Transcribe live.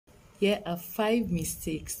Here are 5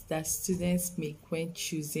 mistakes that students make when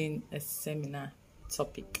choosing a seminar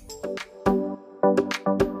topic.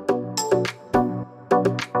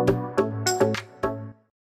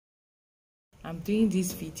 I'm doing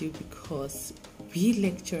this video because we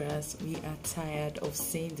lecturers, we are tired of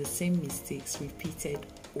seeing the same mistakes repeated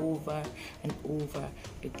over and over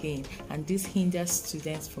again, and this hinders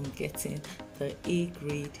students from getting the A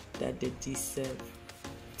grade that they deserve.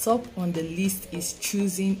 Top on the list is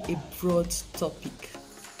choosing a broad topic.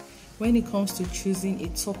 When it comes to choosing a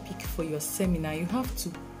topic for your seminar, you have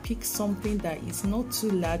to pick something that is not too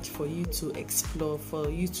large for you to explore, for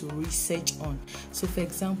you to research on. So for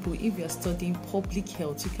example, if you're studying public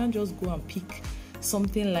health, you can't just go and pick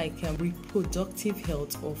something like reproductive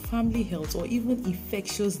health or family health or even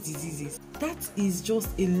infectious diseases. That is just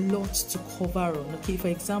a lot to cover on. Okay, for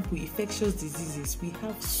example, infectious diseases, we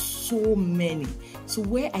have so many. So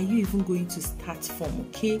where are you even going to start from?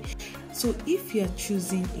 Okay, so if you are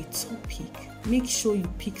choosing a topic, make sure you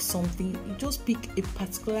pick something. You just pick a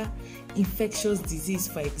particular infectious disease,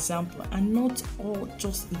 for example, and not all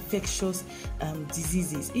just infectious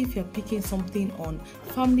diseases. If you're picking something on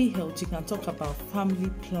family health, you can talk about family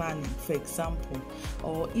planning, for example.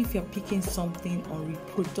 Or if you're picking something on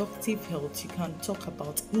reproductive health, you can talk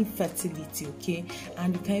about infertility, okay?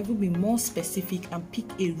 And you can even be more specific and pick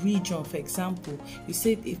a region. For example, you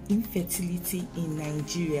said infertility in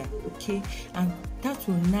Nigeria, okay? And that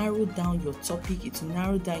will narrow down your topic, it will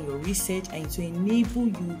narrow down your research, and it will enable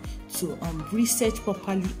you to research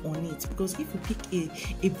properly on it. Because if you pick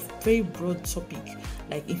a very broad topic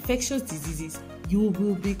like infectious diseases, you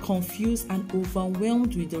will be confused and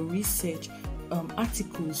overwhelmed with the research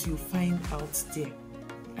articles you find out there.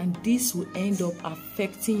 And this will end up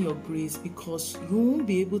affecting your grades because you won't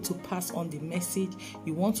be able to pass on the message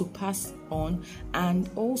you want to pass on, and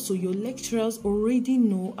also your lecturers already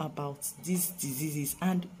know about these diseases,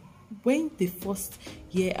 and when they first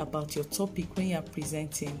hear about your topic when you are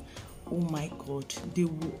presenting, oh my god, they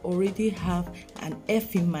will already have an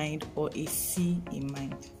F in mind or a C in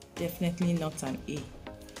mind, definitely not an A.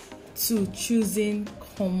 2. Choosing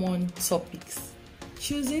common topics.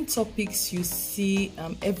 Choosing topics you see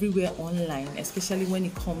everywhere online, especially when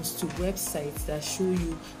it comes to websites that show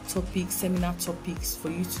you topics, seminar topics for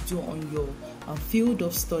you to do on your field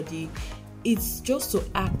of study. It's just to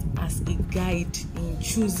act as a guide in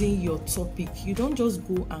choosing your topic. You don't just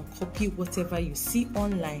go and copy whatever you see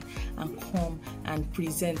online and come and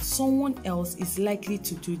present. Someone else is likely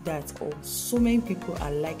to do that, or so many people are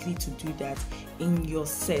likely to do that in your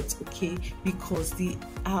set, okay? Because they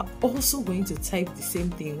are also going to type the same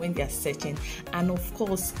thing when they are searching, and of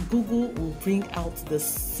course Google will bring out the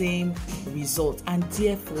same result, and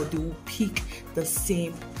therefore they will pick the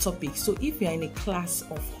same topic. So if you are in a class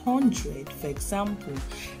of 100, for example,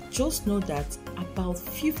 just know that about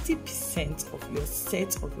 50% of your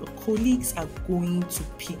set of your colleagues are going to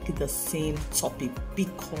pick the same topic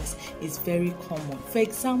because it's very common. For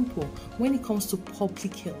example, when it comes to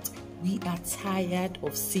public health, we are tired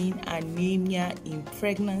of seeing anemia in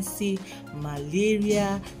pregnancy,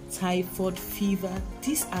 malaria, typhoid fever.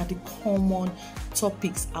 These are the common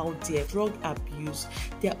topics out there. Drug abuse,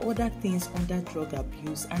 there are other things under drug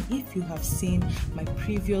abuse, and if you have seen my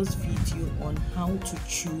previous video on how to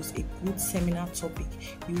choose a good seminar topic,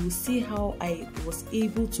 you will see how I was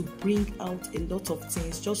able to bring out a lot of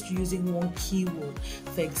things just using one keyword.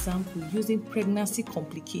 For example, using pregnancy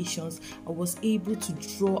complications, I was able to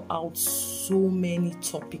draw out so many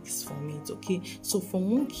topics from it, okay? So from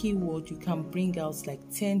one keyword you can bring out like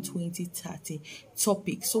 10, 20, 30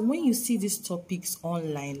 topics. So when you see these topics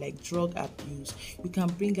online like drug abuse, you can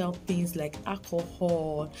bring out things like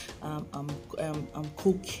alcohol,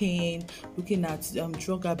 cocaine, looking at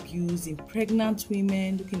drug abuse in pregnant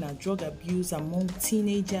women, looking at drug abuse among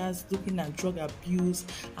teenagers, looking at drug abuse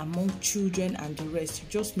among children, and the rest. You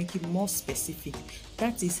just make it more specific.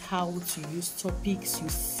 That is how to use topics you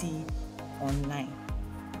see online.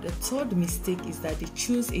 The third mistake is that they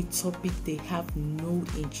choose a topic they have no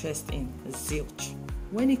interest in. Zilch.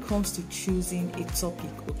 When it comes to choosing a topic,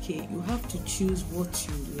 okay, you have to choose what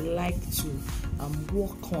you like to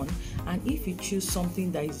work on. And if you choose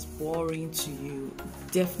something that is boring to you,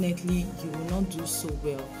 definitely you will not do so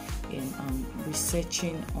well in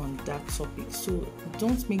researching on that topic. So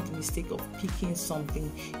don't make the mistake of picking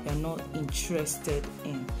something you're not interested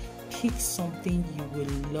in. Pick something you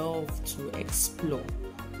will love to explore,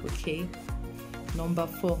 okay? Number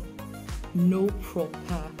 4, no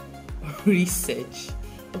proper research.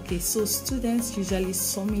 Okay, so students usually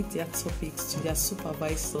submit their topics to their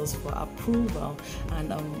supervisors for approval,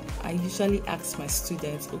 and I usually ask my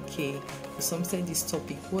students, okay, you submitted this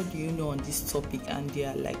topic, what do you know on this topic? And they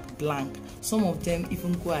are like blank. Some of them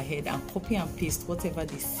even go ahead and copy and paste whatever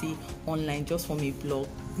they see online just from a blog.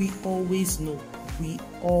 We always know,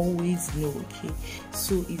 okay?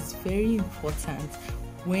 So it's very important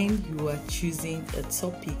when you are choosing a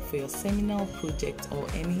topic for your seminar project or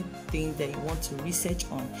anything that you want to research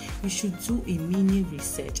on. You should do a mini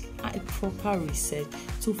research, a proper research,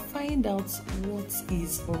 to find out what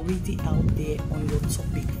is already out there on your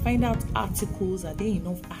topic. Find out articles. Are there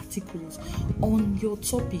enough articles on your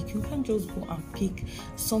topic? You can't just go and pick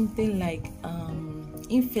something like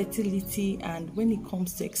infertility, and when it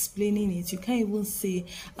comes to explaining it, you can't even say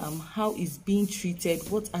how it's being treated,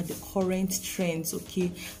 what are the current trends,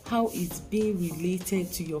 okay, how it's being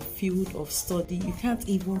related to your field of study. You can't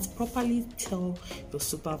even properly tell your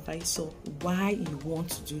supervisor why you want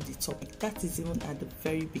to do the topic. That is even at the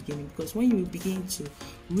very beginning, because when you begin to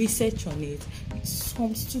research on it,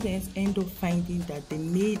 some students end up finding that they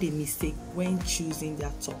made a mistake when choosing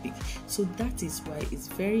their topic. So that is why it's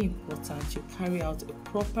very important you carry out a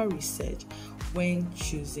proper research when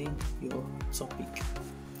choosing your topic.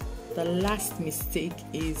 The last mistake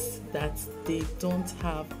is that they don't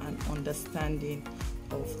have an understanding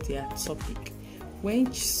of their topic.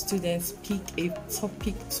 When students pick a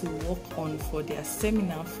topic to work on for their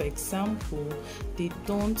seminar, for example, they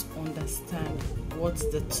don't understand what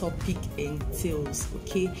the topic entails,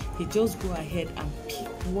 okay? They just go ahead and pick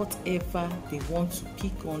whatever they want to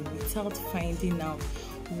pick on without finding out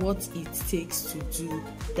what it takes to do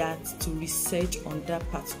that, to research on that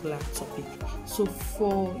particular topic. So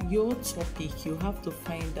for your topic, you have to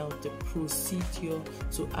find out the procedure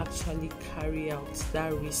to actually carry out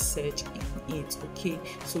that research in it, okay?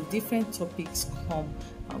 So different topics come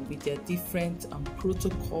with their different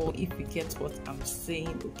protocol, if you get what I'm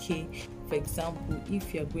saying, okay? For example,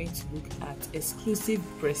 if you are going to look at exclusive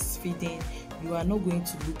breastfeeding, you are not going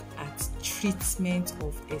to look at treatment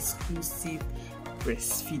of exclusive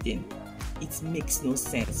breastfeeding. It makes no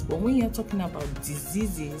sense. But when you're talking about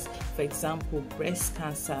diseases, for example, breast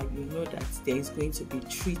cancer, you know that there is going to be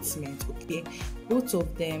treatment, okay? Both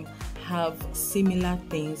of them have similar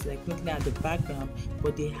things, like looking at the background,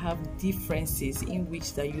 but they have differences in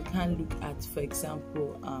which that you can look at, for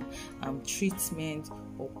example, treatment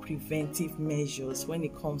or preventive measures when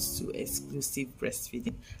it comes to exclusive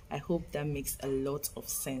breastfeeding. I hope that makes a lot of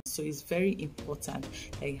sense. So it's very important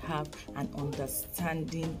that you have an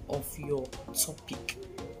understanding of your topic.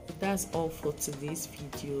 That's all for today's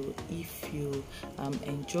video. If you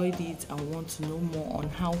enjoyed it and want to know more on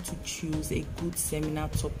how to choose a good seminar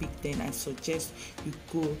topic, then I suggest you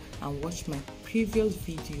go and watch my previous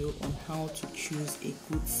video on how to choose a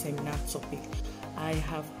good seminar topic. I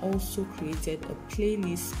have also created a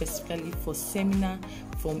playlist specifically for seminar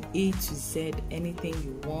from A to Z, anything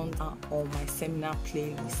you want on my seminar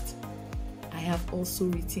playlist. I have also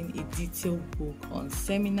written a detailed book on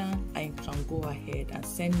seminar, and you can go ahead and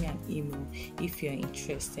send me an email if you're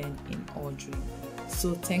interested in ordering.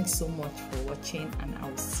 So thanks so much for watching, and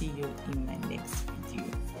I'll see you in my next video.